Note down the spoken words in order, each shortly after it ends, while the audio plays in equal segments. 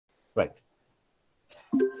Right.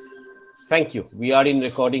 Thank you. We are in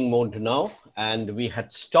recording mode now, and we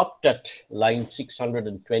had stopped at line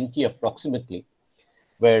 620 approximately,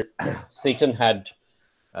 where Satan had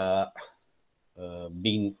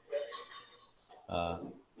been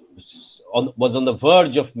was on the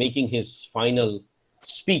verge of making his final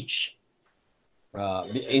speech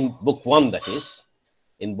in book one. That is,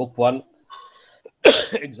 in book one,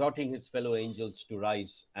 exhorting his fellow angels to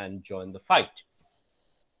rise and join the fight.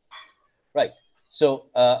 Right. So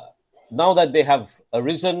now that they have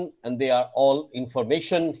arisen and they are all in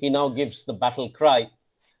formation, he now gives the battle cry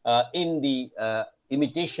in the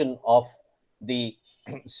imitation of the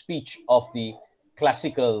speech of the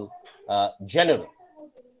classical general.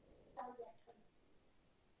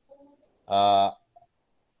 Right.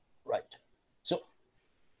 So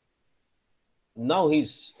now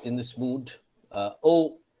he's in this mood.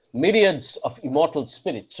 Oh, myriads of immortal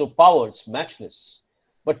spirits, so powers matchless,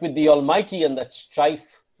 but with the Almighty, and that strife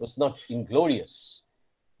was not inglorious,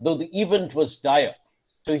 though the event was dire.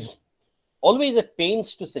 So he's always at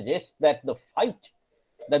pains to suggest that the fight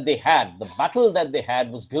that they had, the battle that they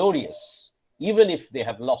had, was glorious, even if they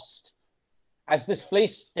have lost. As this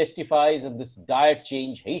place testifies of this dire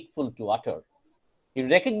change, hateful to utter, he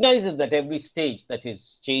recognizes that every stage that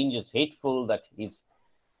his change is hateful, that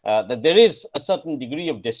there is a certain degree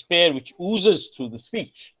of despair which oozes through the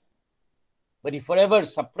speech, but he forever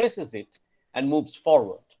suppresses it and moves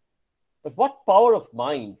forward. But what power of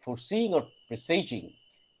mind, foreseeing or presaging,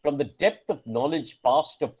 from the depth of knowledge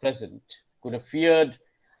past or present, could have feared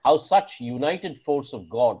how such united force of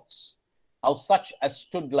gods, how such as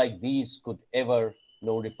stood like these could ever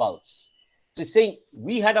know repulse? So he's saying,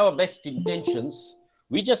 we had our best intentions,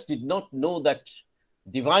 we just did not know that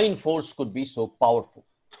divine force could be so powerful.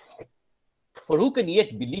 For who can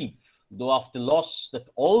yet believe, though after loss, that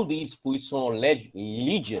all these puissant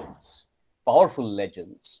legions, powerful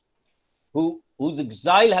legends, whose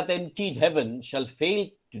exile hath emptied heaven, shall fail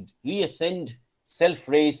to reascend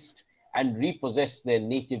self-raised and repossess their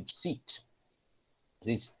native seat?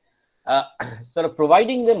 He's sort of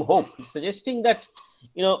providing them hope. He's suggesting that,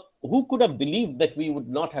 who could have believed that we would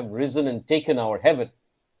not have risen and taken our heaven?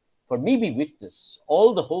 For me be witness,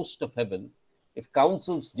 all the host of heaven, if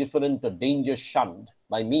counsels different or dangers shunned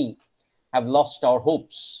by me, have lost our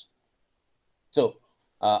hopes. So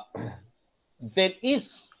there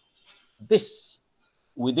is this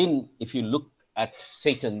within, if you look at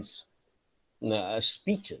Satan's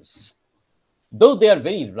speeches, though they are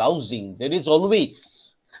very rousing, there is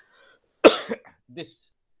always this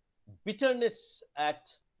bitterness at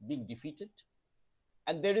being defeated,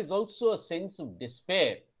 and there is also a sense of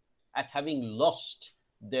despair at having lost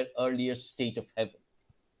their earlier state of heaven.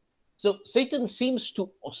 So Satan seems to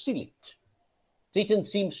oscillate. Satan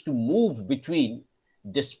seems to move between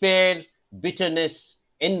despair, bitterness,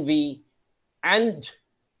 envy, and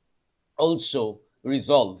also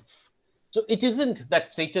resolve. So it isn't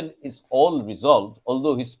that Satan is all resolved,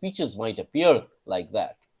 although his speeches might appear like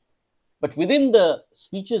that. But within the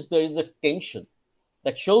speeches, there is a tension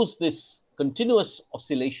that shows this continuous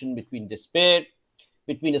oscillation between despair,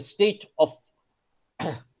 between a state of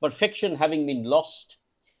perfection having been lost,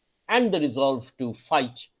 and the resolve to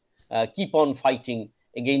fight, keep on fighting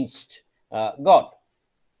against God.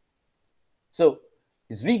 So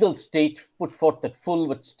his regal state put forth at full,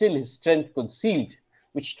 but still his strength concealed,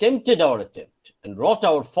 which tempted our attempt and wrought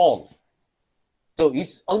our fall. So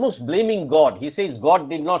he's almost blaming God. He says God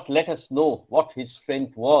did not let us know what his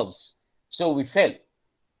strength was, so we fell.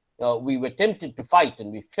 We were tempted to fight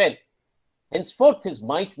and we fell. Henceforth his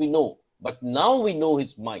might we know, but now we know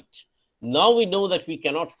his might. Now we know that we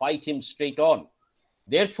cannot fight him straight on.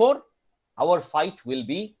 Therefore, our fight will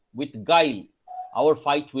be with guile. Our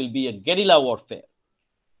fight will be a guerrilla warfare.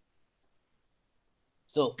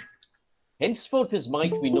 So, henceforth his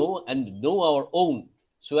might we know, and know our own,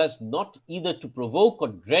 so as not either to provoke or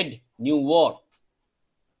dread new war.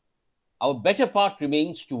 Our better part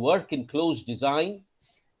remains to work in close design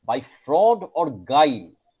by fraud or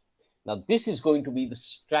guile. Now, this is going to be the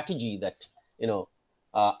strategy that,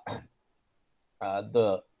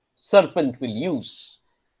 the serpent will use.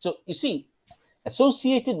 So, you see,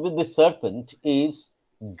 associated with the serpent is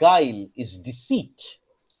guile, is deceit,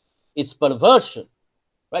 is perversion,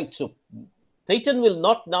 right? So, Satan will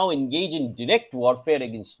not now engage in direct warfare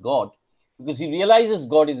against God because he realizes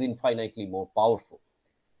God is infinitely more powerful.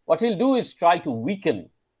 What he'll do is try to weaken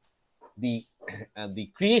the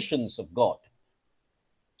creations of God.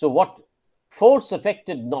 So what force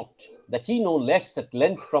affected not, that he no less at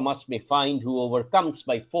length from us may find, who overcomes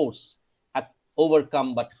by force hath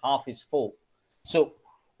overcome but half his foe. So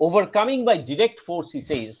overcoming by direct force, he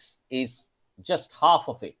says, is just half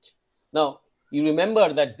of it. Now, you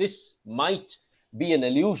remember that this might be an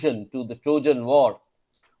allusion to the Trojan War,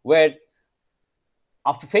 where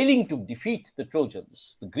after failing to defeat the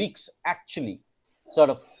Trojans, the Greeks actually sort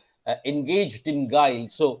of engaged in guile.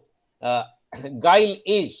 So, guile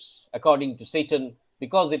is, according to Satan,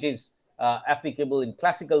 because it is applicable in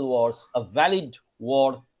classical wars, a valid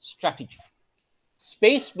war strategy.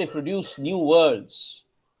 Space may produce new worlds,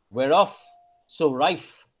 whereof so rife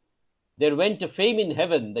there went a fame in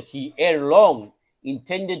heaven that he ere long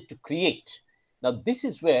intended to create. Now, this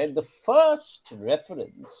is where the first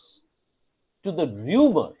reference to the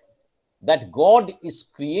rumor that God is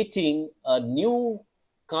creating a new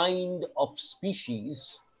kind of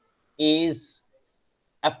species is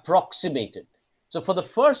approximated. So, for the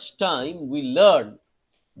first time, we learn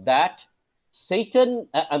that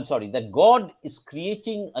that God is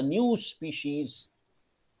creating a new species,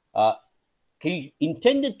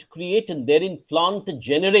 intended to create and therein plant a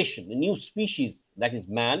generation, a new species, that is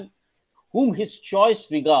man, whom his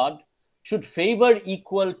choice regard should favor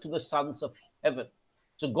equal to the sons of heaven.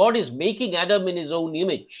 So God is making Adam in his own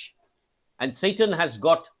image, and Satan has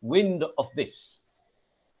got wind of this.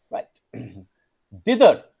 Right.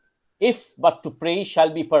 Thither, if but to pray,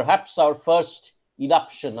 shall be perhaps our first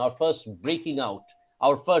eruption, our first breaking out,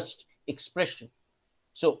 our first expression.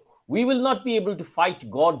 So we will not be able to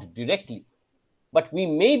fight God directly, but we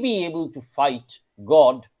may be able to fight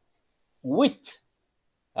God with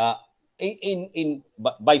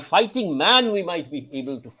by fighting man, we might be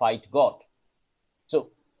able to fight God. So,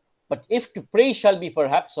 but if to pray shall be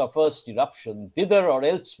perhaps our first eruption, thither or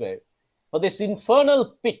elsewhere, for this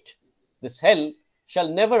infernal pit, this hell, shall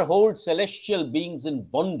never hold celestial beings in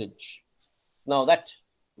bondage. Now that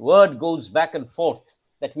word goes back and forth,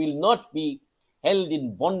 that will not be held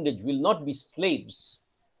in bondage, will not be slaves,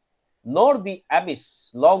 nor the abyss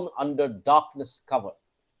long under darkness cover.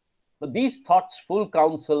 But these thoughts full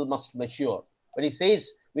counsel must mature. But he says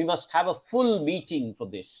we must have a full meeting for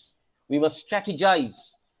this. We must strategize.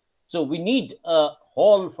 So we need a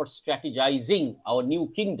hall for strategizing our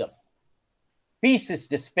new kingdom. Peace is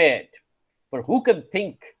despaired, for who can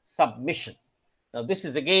think submission? Now this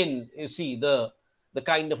is again, you see, the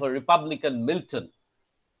kind of a Republican Milton,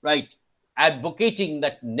 right? Advocating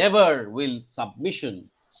that never will submission,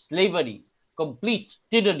 slavery, complete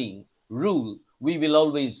tyranny rule. We will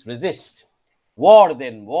always resist. War,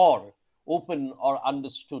 then war, open or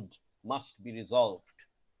understood, must be resolved.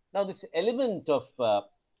 Now, this element of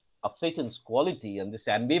Satan's quality and this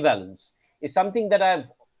ambivalence is something that I've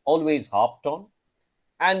always harped on.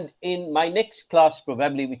 And in my next class,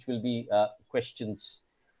 probably, which will be a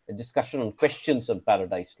discussion on questions on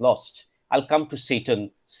Paradise Lost, I'll come to Satan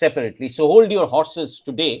separately. So hold your horses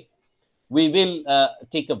today. We will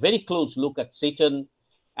take a very close look at Satan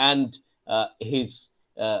and his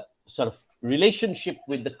sort of relationship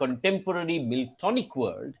with the contemporary Miltonic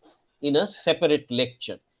world in a separate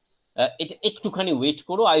lecture. Ektukani wait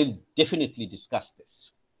koro, I'll definitely discuss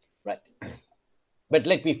this, right? But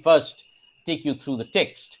let me first take you through the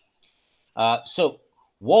text. So,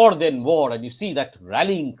 war then war, and you see that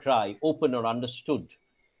rallying cry, open or understood,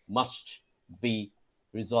 must be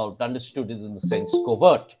resolved. Understood is in the sense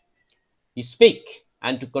covert. He spake,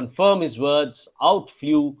 and to confirm his words, out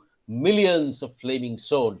flew millions of flaming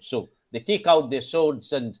swords. So they take out their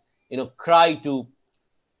swords and cry to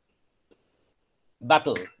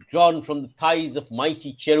battle, drawn from the thighs of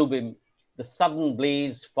mighty cherubim, the sudden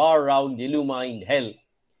blaze far round illumined hell.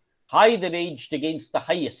 High they raged against the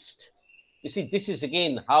highest. You see, this is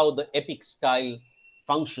again how the epic style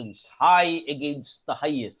functions. High against the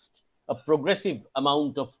highest, a progressive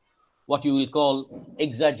amount of what you will call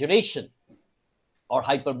exaggeration or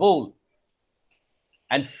hyperbole,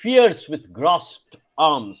 and fierce with grasped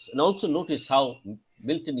arms. And also notice how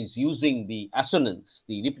Milton is using the assonance,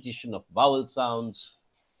 the repetition of vowel sounds,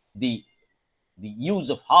 the use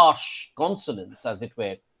of harsh consonants, as it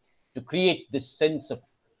were, to create this sense of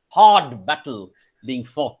hard battle being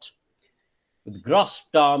fought. With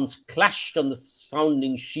grasped arms clashed on the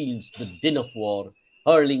sounding shields the din of war,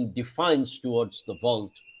 hurling defiance towards the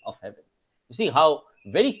vault of heaven. You see how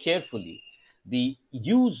very carefully the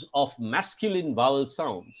use of masculine vowel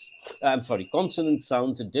sounds, consonant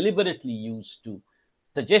sounds are deliberately used to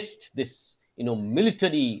suggest this,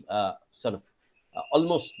 military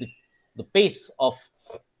almost the pace of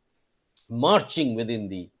marching within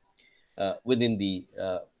the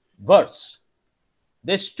verse.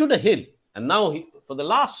 There stood a hill, and now for the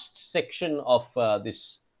last section of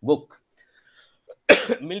this book,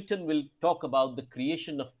 Milton will talk about the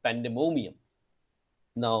creation of pandemonium.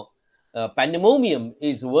 Now, pandemonium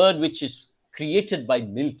is a word which is created by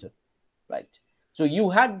Milton. right? So you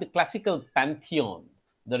had the classical pantheon,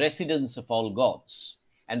 the residence of all gods,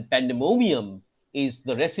 and pandemonium is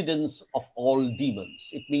the residence of all demons.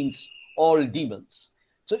 It means all demons.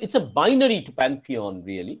 So it's a binary to pantheon,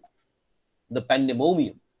 really, the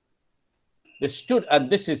pandemonium. They stood, and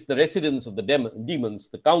this is the residence of the demons,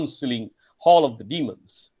 the counseling hall of the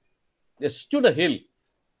demons. There stood a hill,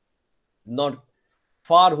 not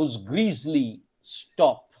far whose grisly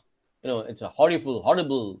top, it's a horrible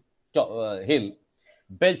hill,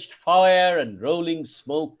 belched fire and rolling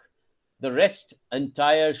smoke. The rest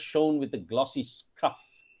entire shone with a glossy scruff,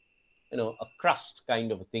 a crust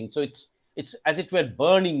kind of a thing. So it's as it were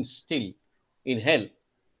burning still in hell.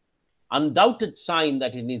 Undoubted sign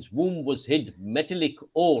that in his womb was hid metallic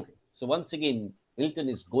ore. So once again, Milton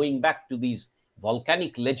is going back to these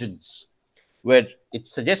volcanic legends, where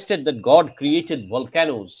it's suggested that God created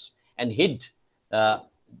volcanoes and hid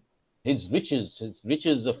his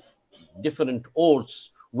riches of different ores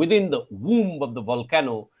within the womb of the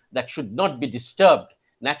volcano that should not be disturbed.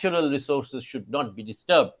 Natural resources should not be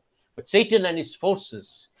disturbed. But Satan and his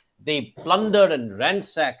forces, they plunder and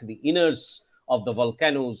ransack the inners of the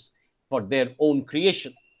volcanoes for their own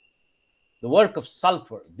creation. The work of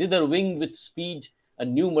sulphur, thither winged with speed, a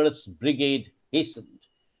numerous brigade hastened,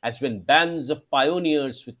 as when bands of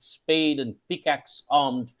pioneers with spade and pickaxe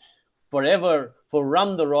armed, forever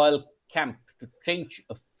forerun the royal camp to trench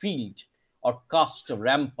a field or cast a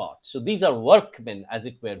rampart. So these are workmen, as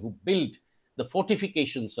it were, who build the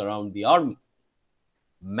fortifications around the army.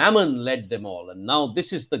 Mammon led them all. And now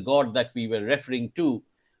this is the god that we were referring to,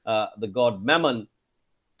 the god Mammon.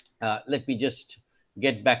 Let me just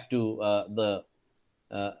get back to the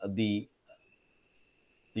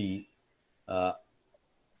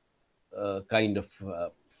kind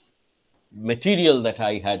of material that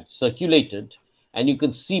I had circulated, and you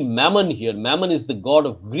can see Mammon here. Mammon is the god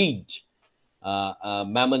of greed.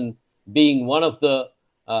 Mammon being one of the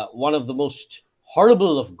most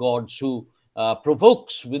horrible of gods, who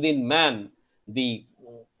provokes within man the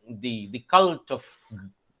cult of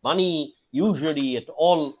money, usually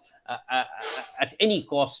at any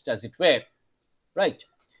cost, as it were, right?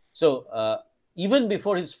 So even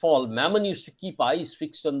before his fall, Mammon used to keep eyes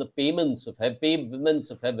fixed on the pavements of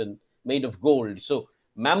heaven made of gold. So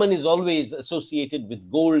Mammon is always associated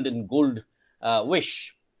with gold and gold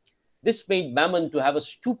wish. This made Mammon to have a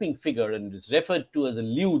stooping figure and is referred to as a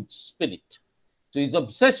lewd spirit. So he's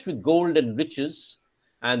obsessed with gold and riches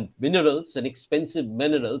and minerals and expensive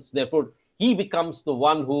minerals. Therefore, he becomes the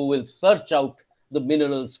one who will search out the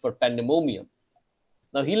minerals for pandemonium.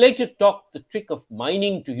 Now, he later taught the trick of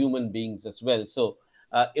mining to human beings as well. So,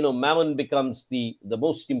 Mammon becomes the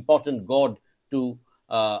most important god to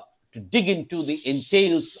dig into the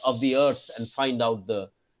entails of the earth and find out the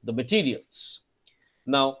materials.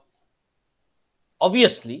 Now,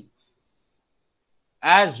 obviously,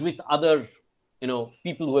 as with other,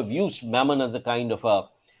 people who have used Mammon as a kind of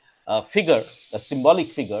a figure, a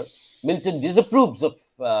symbolic figure, Milton disapproves of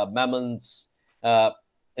Mammon's,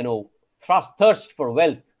 thirst for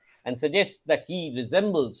wealth, and suggests that he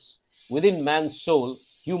resembles within man's soul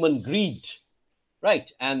human greed,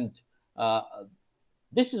 right? And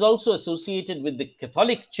this is also associated with the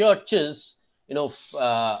Catholic Church's,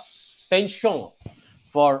 penchant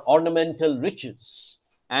for ornamental riches.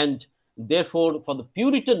 And therefore, for the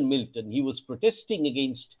Puritan Milton, he was protesting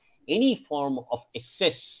against any form of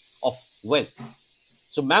excess of wealth.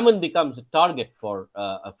 So Mammon becomes a target for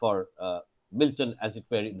Milton, as it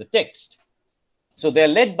were, in the text. So they're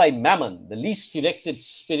led by Mammon, the least erected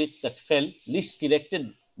spirit that fell, least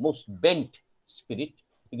erected, most bent spirit,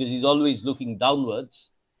 because he's always looking downwards.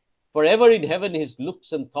 Forever in heaven, his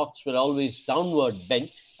looks and thoughts were always downward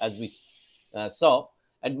bent, as we saw,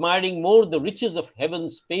 admiring more the riches of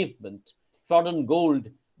heaven's pavement, trodden gold,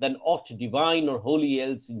 than aught divine or holy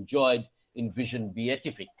else enjoyed in vision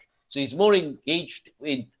beatific. So he's more engaged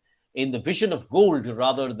in the vision of gold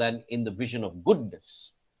rather than in the vision of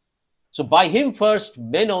goodness. So by him first,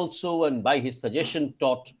 men also, and by his suggestion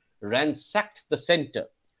taught, ransacked the center.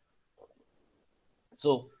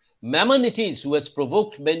 So Mammon it is who has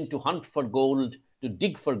provoked men to hunt for gold, to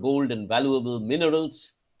dig for gold and valuable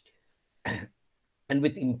minerals, and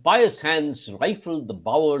with impious hands rifled the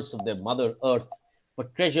bowers of their mother earth for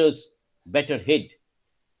treasures better hid.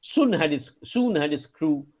 Soon had his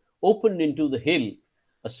crew opened into the hill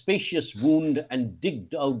a spacious wound and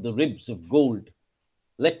digged out the ribs of gold.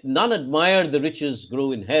 Let none admire the riches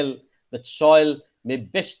grow in hell, that soil may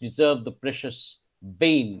best deserve the precious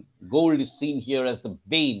bane. Gold is seen here as the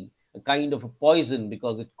bane, a kind of a poison,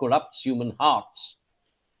 because it corrupts human hearts.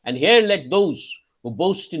 And here let those who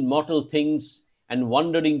boast in mortal things and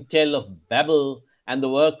wandering tell of Babel and the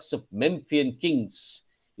works of Memphian kings.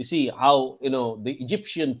 You see how, the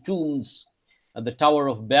Egyptian tombs at the Tower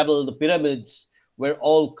of Babel, the pyramids, were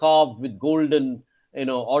all carved with golden,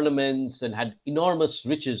 ornaments and had enormous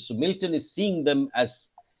riches. So Milton is seeing them as,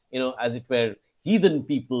 as it were, heathen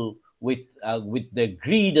people with their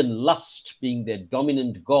greed and lust being their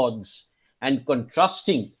dominant gods, and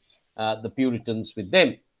contrasting the Puritans with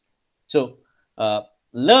them. So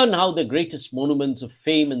learn how the greatest monuments of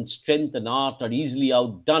fame and strength and art are easily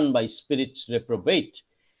outdone by spirits reprobate,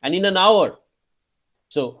 and in an hour.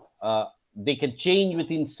 So they can change with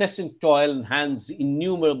incessant toil, and hands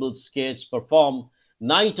innumerable scarce perform.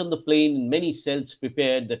 Night on the plain in many cells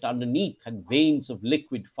prepared, that underneath had veins of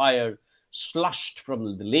liquid fire slushed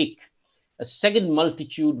from the lake. A second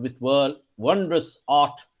multitude with wondrous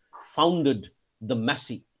art founded the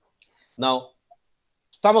massy. Now,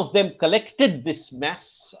 some of them collected this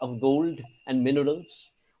mass of gold and minerals,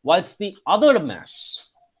 whilst the other mass,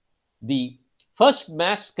 the first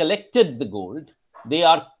mass collected the gold, they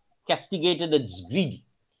are castigated as greedy.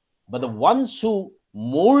 But the ones who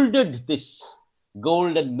molded this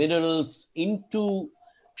gold and minerals into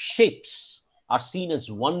shapes are seen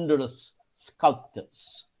as wondrous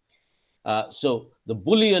sculptors. So the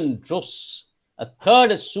bullion dross, a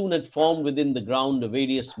third as soon had formed within the ground a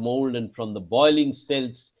various mould, and from the boiling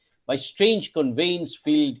cells by strange conveyance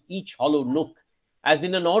filled each hollow nook, as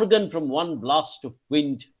in an organ from one blast of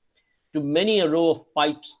wind. To many a row of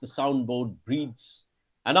pipes the soundboard breathes,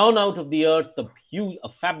 and on out of the earth a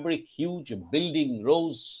fabric huge, a building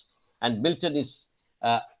rose. And Milton is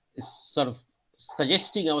sort of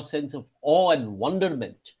suggesting our sense of awe and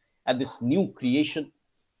wonderment at this new creation.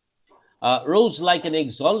 Rose like an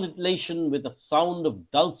exhalation with a sound of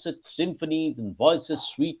dulcet symphonies and voices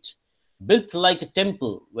sweet, built like a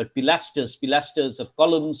temple where pilasters of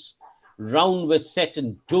columns round were set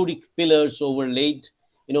and Doric pillars overlaid.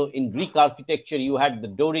 In Greek architecture, you had the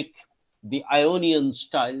Doric, the Ionian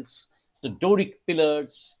styles, the Doric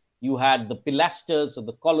pillars, you had the pilasters of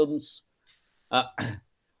the columns,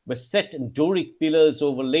 were set in Doric pillars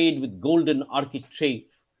overlaid with golden architrave.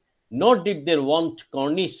 Nor did there want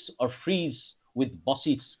cornice or frieze with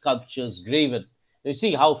bossy sculptures graven. You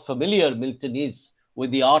see how familiar Milton is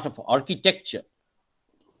with the art of architecture.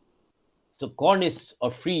 So cornice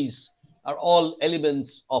or frieze are all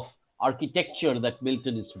elements of architecture that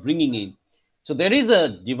Milton is bringing in. So there's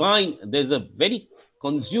a very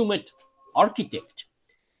consummate architect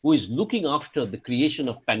who is looking after the creation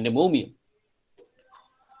of pandemonium.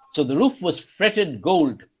 So the roof was fretted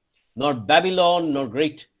gold, nor Babylon nor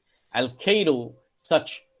great Alcairo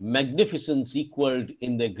such magnificence equaled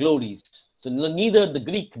in their glories. So neither the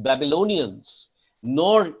Greek Babylonians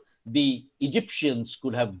nor the Egyptians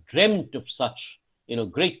could have dreamt of such,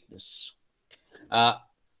 greatness.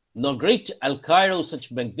 Nor great Alcairo such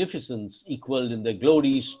magnificence equaled in their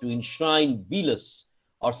glories, to enshrine Belus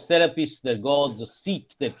or Serapis their gods, or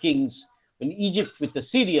seat their kings, when Egypt with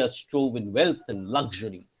Assyria strove in wealth and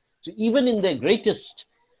luxury. So even in their greatest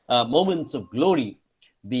moments of glory,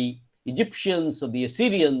 the Egyptians or the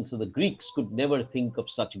Assyrians or the Greeks could never think of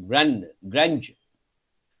such grandeur.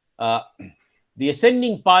 The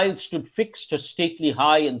ascending piles stood fixed or stately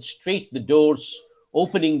high, and straight the doors,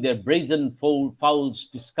 opening their brazen fowls,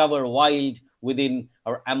 discover wild within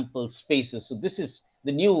our ample spaces. So this is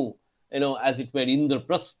the new, as it were,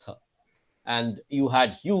 Indraprastha. And you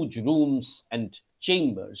had huge rooms and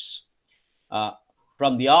chambers.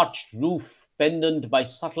 From the arched roof, pendant by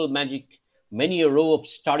subtle magic, many a row of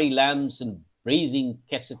starry lamps and blazing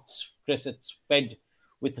cressets fed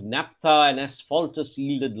with naphtha and asphaltus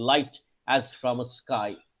yielded light as from a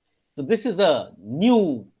sky. So this is a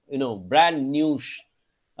new, brand new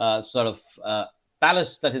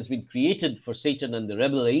palace that has been created for Satan and the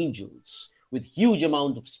rebel angels, with huge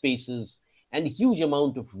amount of spaces and huge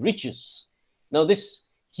amount of riches. Now this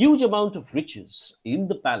huge amount of riches in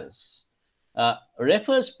the palace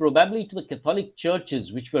refers probably to the Catholic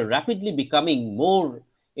churches, which were rapidly becoming more,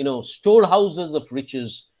 storehouses of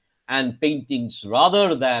riches and paintings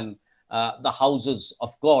rather than the houses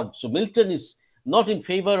of God. So Milton is not in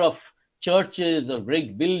favor of churches or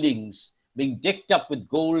great buildings being decked up with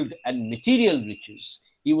gold and material riches.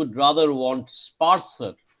 He would rather want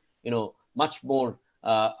sparser, much more,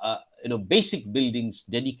 basic buildings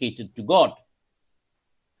dedicated to God.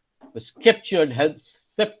 The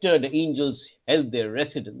sceptered angels held their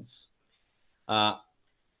residence. As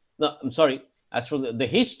for the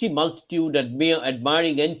hasty multitude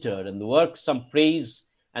admiring entered, and the work some praise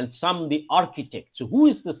and some the architect. So who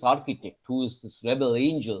is this architect? Who is this rebel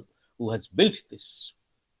angel who has built this?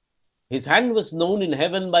 His hand was known in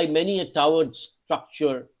heaven by many a towered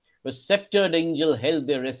structure where sceptered angel held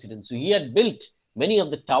their residence. So he had built many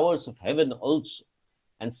of the towers of heaven also,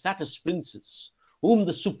 and sat as princes, whom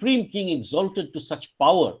the supreme king exalted to such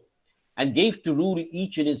power and gave to rule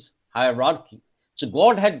each in his hierarchy. So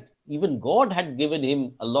even God had given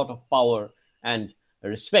him a lot of power and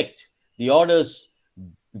respect. The orders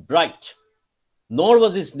bright. Nor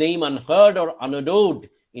was his name unheard or unadored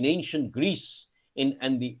in ancient Greece.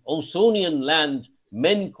 And the Ausonian land,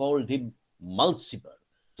 men called him Mulciber.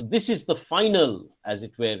 So this is the final, as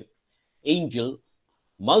it were, angel,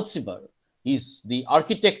 Mulciber. He's the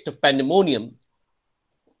architect of pandemonium.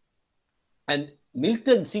 And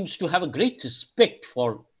Milton seems to have a great respect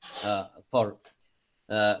for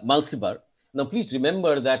Mulciber. Now, please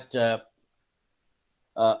remember that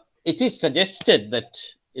it is suggested that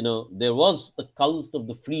there was a cult of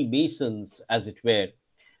the Freemasons, as it were.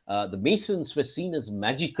 The Masons were seen as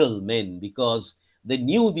magical men because they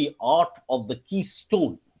knew the art of the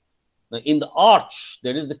keystone. Now, in the arch,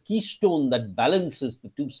 there is a keystone that balances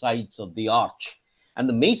the two sides of the arch. And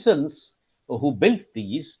the Masons who built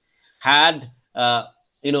these had,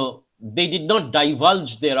 they did not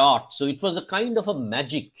divulge their art. So it was a kind of a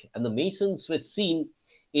magic. And the Masons were seen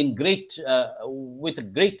in with a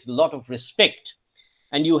great lot of respect.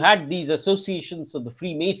 And you had these associations of the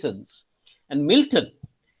Freemasons. And Milton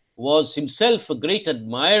was himself a great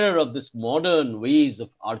admirer of this modern ways of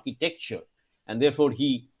architecture. And therefore,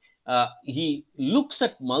 he looks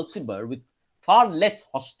at Mulciber with far less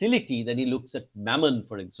hostility than he looks at Mammon,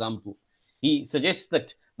 for example. He suggests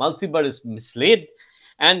that Mulciber is misled,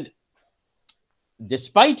 and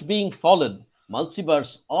despite being fallen,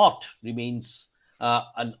 Mulciber's art remains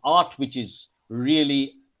an art which is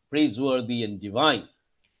really praiseworthy and divine.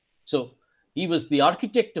 So he was the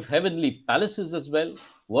architect of heavenly palaces as well,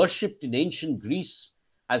 worshipped in ancient Greece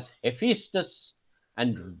as Hephaestus,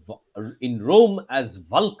 and in Rome as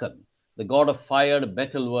Vulcan, the god of fire,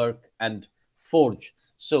 metalwork, and forge.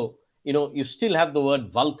 So, you still have the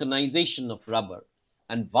word vulcanization of rubber.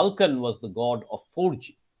 And Vulcan was the god of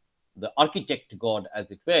forging, the architect god, as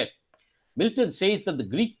it were. Milton says that the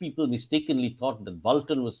Greek people mistakenly thought that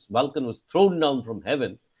Vulcan was thrown down from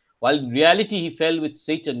heaven, while in reality he fell with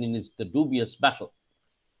Satan in the dubious battle.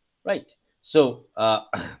 Right. So,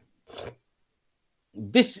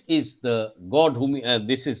 this is the god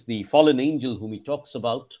this is the fallen angel whom he talks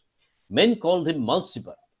about. Men called him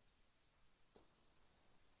Mulciber,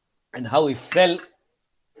 and how he fell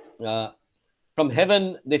from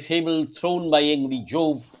heaven. They fabled, thrown by angry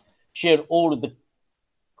Jove, sheer o'er the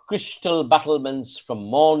crystal battlements. From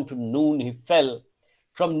morn to noon he fell,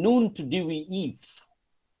 from noon to dewy eve.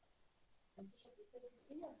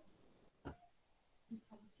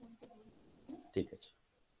 Take it.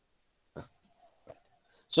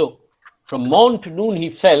 So, from morn to noon he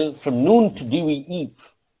fell, from noon to dewy eve.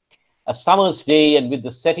 A summer's day, and with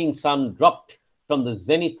the setting sun, dropped from the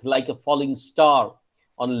zenith like a falling star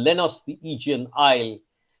on Lemnos, the Aegean isle.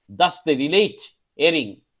 Thus they relate,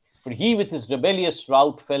 erring, for he with his rebellious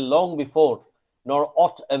rout fell long before, nor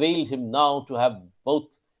aught availed him now to have both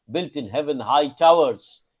built in heaven high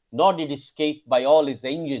towers, nor did escape by all his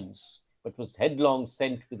engines, but was headlong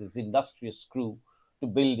sent with his industrious crew to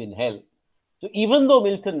build in hell. So even though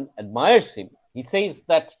Milton admires him, he says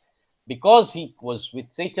that because he was with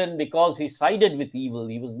Satan, because he sided with evil,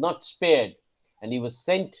 he was not spared, and he was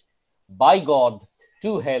sent by God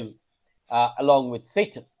to hell along with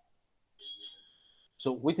Satan.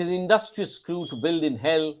 So with his industrious crew to build in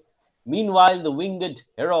hell, meanwhile the winged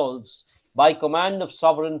heralds, by command of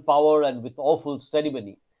sovereign power and with awful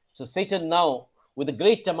ceremony. So Satan now, with a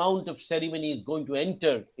great amount of ceremony, is going to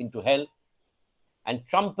enter into hell, and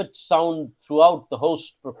trumpets sound throughout the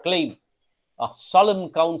host proclaim a solemn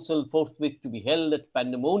council forthwith to be held at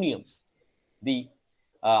Pandemonium, the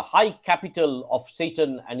high capital of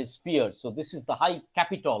Satan and his peers. So this is the high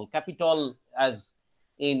capital as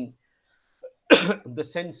in the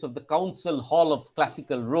sense of the council hall of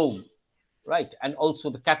classical Rome, right? And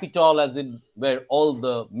also the capital as in where all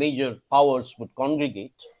the major powers would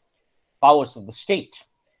congregate, powers of the state,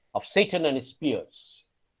 of Satan and his peers.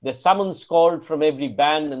 Their summons called from every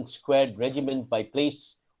band and squared regiment by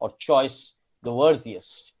place or choice the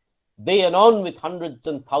worthiest. They anon with hundreds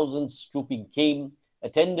and thousands trooping came,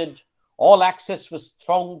 attended, all access was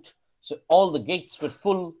thronged, so all the gates were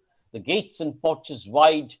full, the gates and porches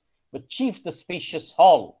wide, but chief the spacious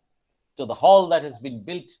hall. So the hall that has been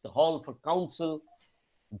built, the hall for council,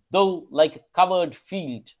 though like a covered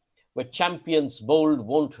field, where champions bold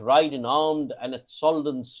won't ride in armed and at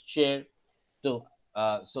Soldan's chair. So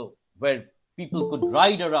where people could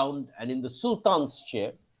ride around, and in the Sultan's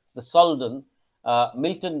chair, the Soldan,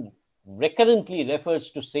 Milton recurrently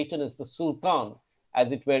refers to Satan as the Sultan,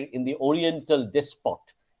 as it were in the Oriental despot,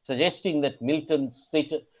 suggesting that Milton's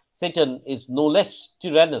Satan is no less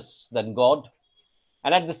tyrannous than God,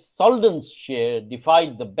 and at the Soldan's chair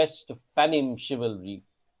defied the best of panim chivalry,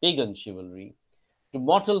 pagan chivalry, to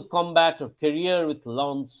mortal combat or career with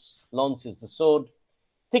lance is the sword,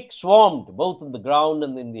 thick swarmed both on the ground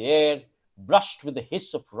and in the air, brushed with the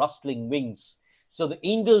hiss of rustling wings. So the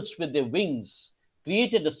angels with their wings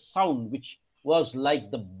created a sound which was like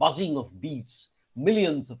the buzzing of bees,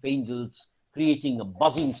 millions of angels creating a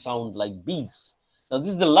buzzing sound like bees. Now,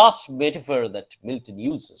 this is the last metaphor that Milton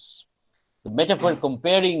uses. The metaphor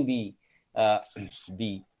comparing the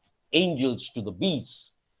angels to the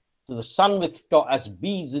bees. So the sun with as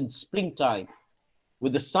bees in springtime,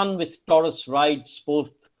 with the sun with Taurus rides pour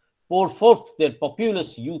forth their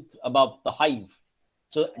populous youth above the hive.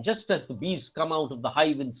 So just as the bees come out of the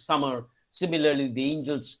hive in summer, similarly the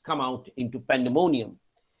angels come out into pandemonium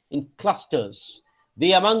in clusters.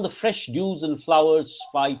 They among the fresh dews and flowers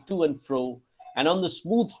spy to and fro, and on the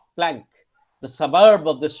smooth plank, the suburb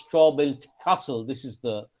of the straw-built castle, this is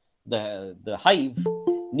the hive,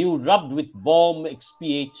 new rubbed with balm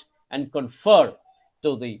expiate and confer.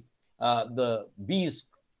 So the bees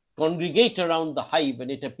congregate around the hive, and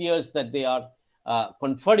it appears that they are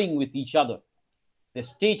conferring with each other their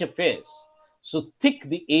state affairs. So thick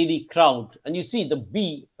the airy crowd, and you see the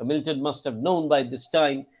bee. Milton must have known by this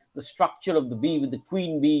time the structure of the bee, with the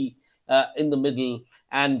queen bee in the middle,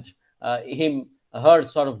 and her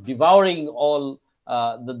sort of devouring all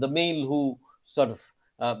the male who sort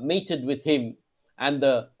of mated with him, and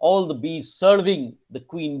all the bees serving the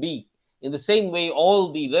queen bee. In the same way,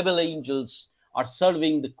 all the rebel angels are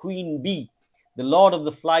serving the queen bee, the lord of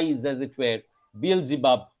the flies, as it were,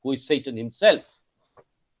 Beelzebub, who is Satan himself.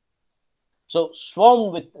 So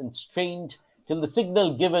swarm with and strained, till the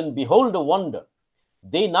signal given, behold a wonder.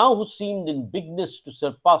 They now who seemed in bigness to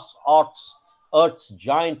surpass earth's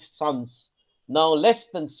giant sons, now less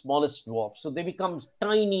than smallest dwarfs. So they become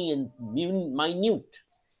tiny and minute.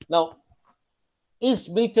 Now, is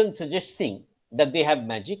Milton suggesting that they have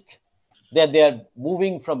magic, that they are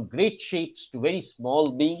moving from great shapes to very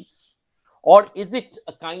small beings? Or is it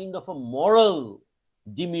a kind of a moral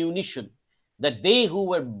diminution, that they who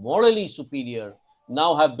were morally superior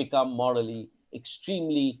now have become morally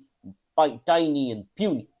extremely tiny and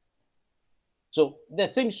puny? So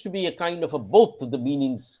there seems to be a kind of a both of the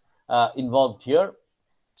meanings involved here.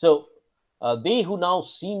 So they who now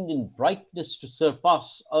seemed in brightness to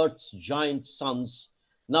surpass earth's giant sons,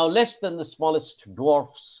 now less than the smallest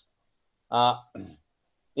dwarfs,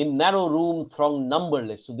 in narrow room throng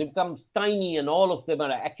numberless. So they become tiny, and all of them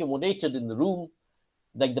are accommodated in the room,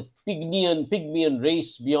 like the pygmean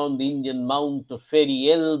race beyond the Indian mount of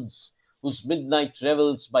fairy elves, whose midnight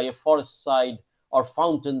revels by a forest side or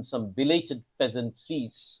fountain some belated peasant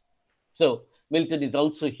sees. So Milton is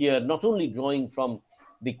also here not only drawing from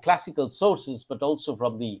the classical sources, but also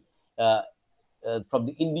from the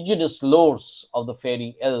indigenous lores of the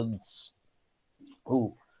fairy elves,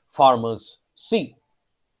 who farmers see,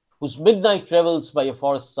 whose midnight revels by a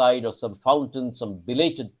forest side or some fountain some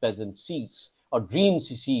belated peasant sees, or dreams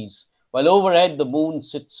he sees, while overhead the moon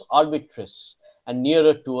sits arbitress, and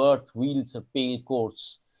nearer to earth wheels her pale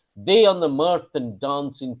course. They on the mirth and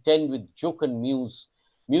dance intend with jocund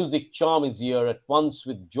music charm his ear, at once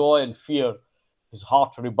with joy and fear his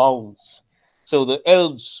heart rebounds. So the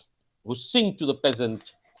elves who sing to the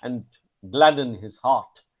peasant and gladden his heart.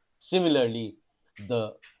 Similarly,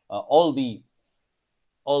 the all the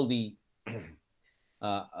all the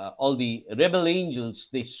all the rebel angels,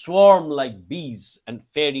 they swarm like bees and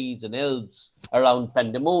fairies and elves around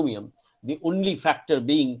pandemonium, the only factor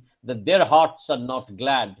being that their hearts are not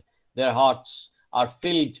glad. Their hearts are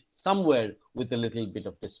filled somewhere with a little bit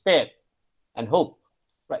of despair and hope,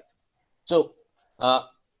 right? So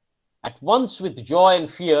at once with joy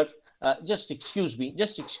and fear, just excuse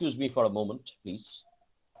me for a moment, please.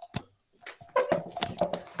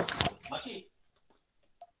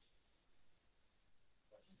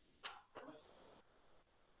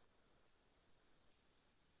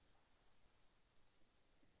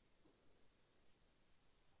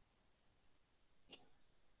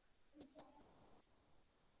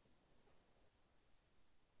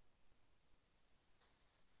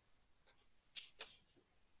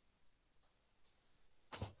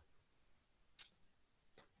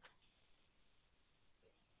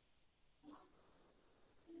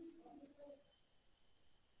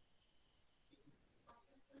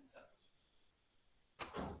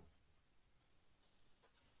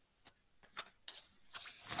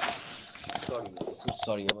 Sorry, I'm so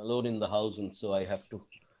sorry. I'm alone in the house, and so I have to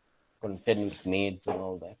contend with maids and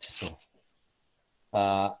all that.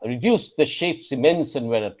 So, reduced the shapes immense and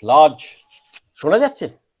were at large. শোনা যাচ্ছে?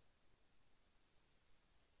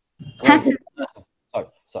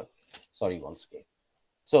 Sorry, once again.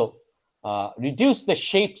 So, reduced the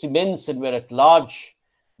shapes immense and were at large,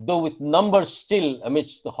 though with numbers still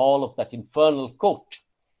amidst the hall of that infernal court.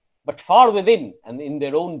 But far within, and in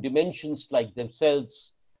their own dimensions like themselves,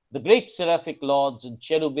 the great seraphic lords and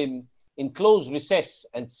cherubim in close recess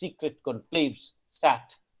and secret conclaves sat,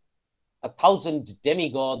 1,000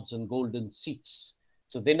 demigods on golden seats.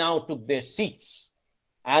 So they now took their seats,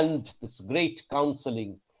 and this great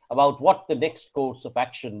counseling about what the next course of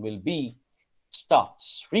action will be starts,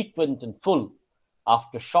 frequent and full.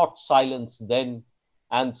 After short silence then,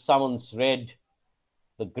 and summons read,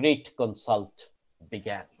 the great consult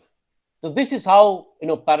began. So this is how,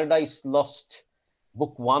 Paradise Lost,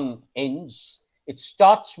 book 1 ends. It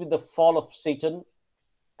starts with the fall of Satan,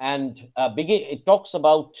 and it talks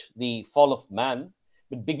about the fall of man.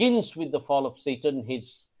 It begins with the fall of Satan, his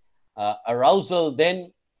arousal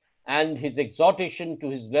then, and his exhortation to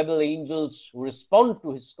his rebel angels who respond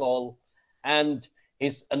to his call, and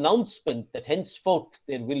his announcement that henceforth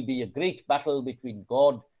there will be a great battle between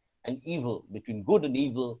God and evil, between good and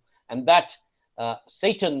evil, and that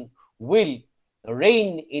Satan will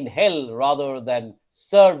reign in hell rather than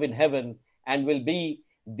serve in heaven, and will be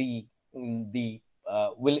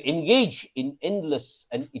will engage in endless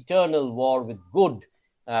and eternal war with good,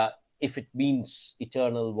 if it means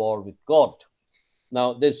eternal war with God. Now,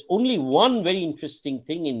 there's only one very interesting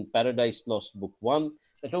thing in Paradise Lost, book 1,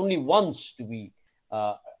 that only wants to be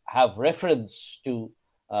have reference to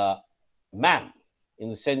man, in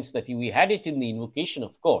the sense that we had it in the invocation,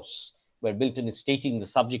 of course, where Milton is stating the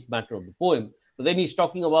subject matter of the poem, but then he's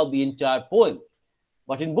talking about the entire poem.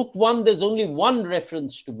 But in book 1, there's only one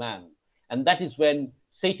reference to man, and that is when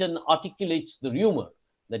Satan articulates the rumor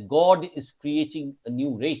that God is creating a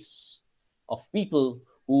new race of people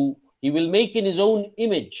who he will make in his own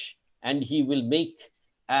image, and he will make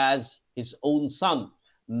as his own son.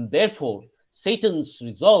 And therefore, Satan's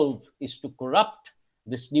resolve is to corrupt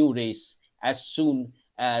this new race as soon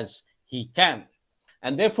as he can.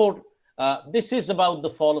 And therefore, this is about the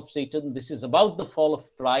fall of Satan. This is about the fall of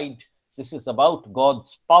pride. This is about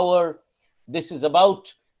God's power. This is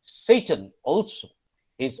about Satan also,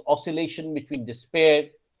 his oscillation between despair,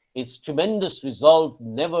 his tremendous resolve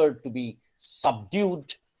never to be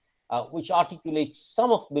subdued, which articulates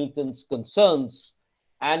some of Milton's concerns,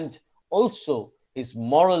 and also his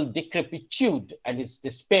moral decrepitude and his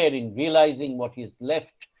despair in realizing what he has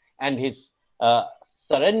left, and his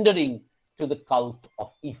surrendering to the cult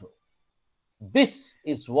of evil. This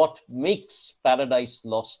is what makes Paradise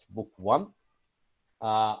Lost, book 1.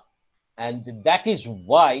 And that is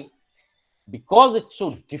why, because it's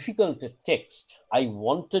so difficult a text, I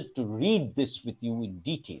wanted to read this with you in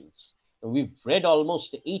details. We've read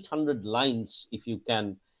almost 800 lines, if you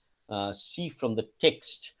can see from the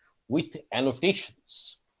text, with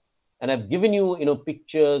annotations. And I've given you,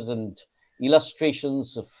 pictures and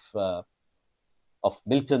illustrations of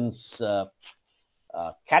Milton's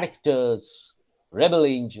characters, rebel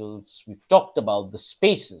angels. We've talked about the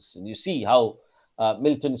spaces, and you see how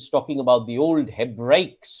Milton is talking about the old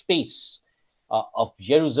Hebraic space of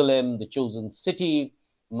Jerusalem, the chosen city,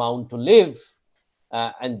 Mount Olive,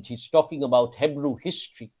 and he's talking about Hebrew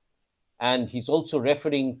history, and he's also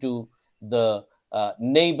referring to the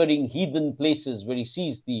neighboring heathen places where he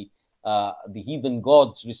sees the heathen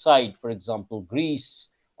gods reside, for example, Greece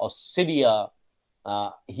or Syria,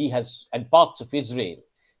 and parts of Israel.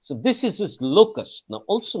 So this is his locus. Now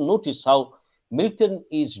also notice how Milton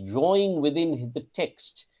is drawing within the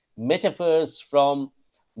text metaphors from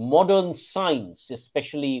modern science,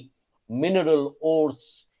 especially mineral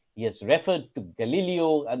ores. He has referred to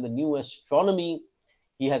Galileo and the new astronomy.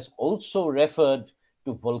 He has also referred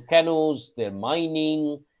to volcanoes, their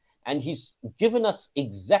mining, and he's given us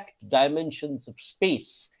exact dimensions of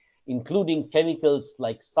space, including chemicals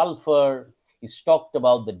like sulfur. He's talked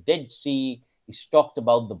about the Dead Sea. He's talked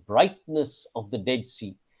about the brightness of the Dead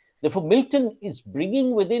Sea. Therefore, Milton is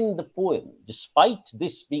bringing within the poem, despite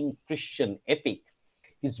this being Christian epic,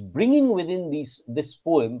 he's bringing within this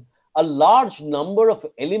poem a large number of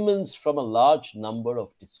elements from a large number of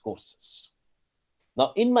discourses.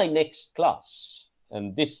 Now, in my next class,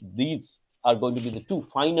 and these are going to be the 2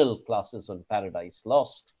 final classes on Paradise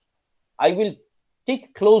Lost, I will take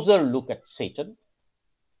a closer look at Satan,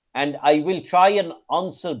 and I will try and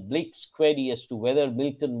answer Blake's query as to whether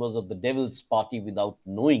Milton was of the devil's party without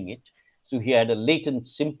knowing it. So he had a latent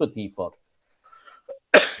sympathy for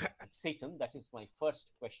Satan. That is my first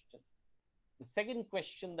question. The second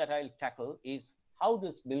question that I'll tackle is, how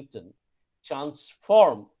does Milton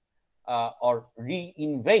transform or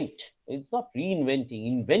reinvent? It's not reinventing,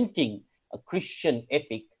 inventing a Christian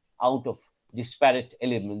epic out of disparate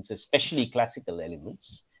elements, especially classical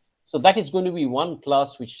elements. So that is going to be one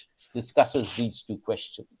class which discusses these two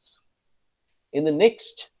questions. In the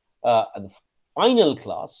next, the final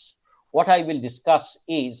class, what I will discuss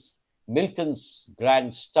is Milton's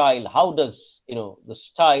grand style. How does the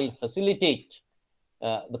style facilitate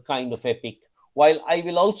the kind of epic? While I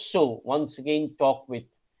will also once again talk with,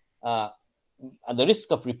 at the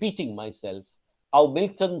risk of repeating myself, how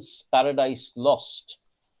Milton's Paradise Lost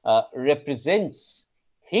represents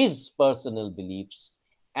his personal beliefs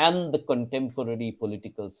and the contemporary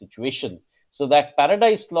political situation, so that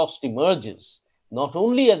Paradise Lost emerges not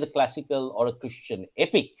only as a classical or a Christian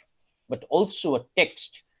epic, but also a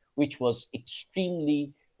text which was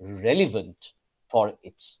extremely relevant for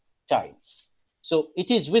its times. So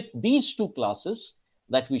it is with these two classes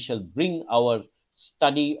that we shall bring our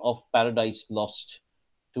study of Paradise Lost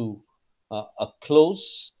to a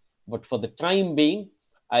close. But for the time being,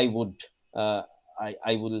 I will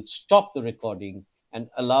stop the recording and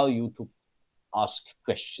allow you to ask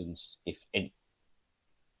questions, if any.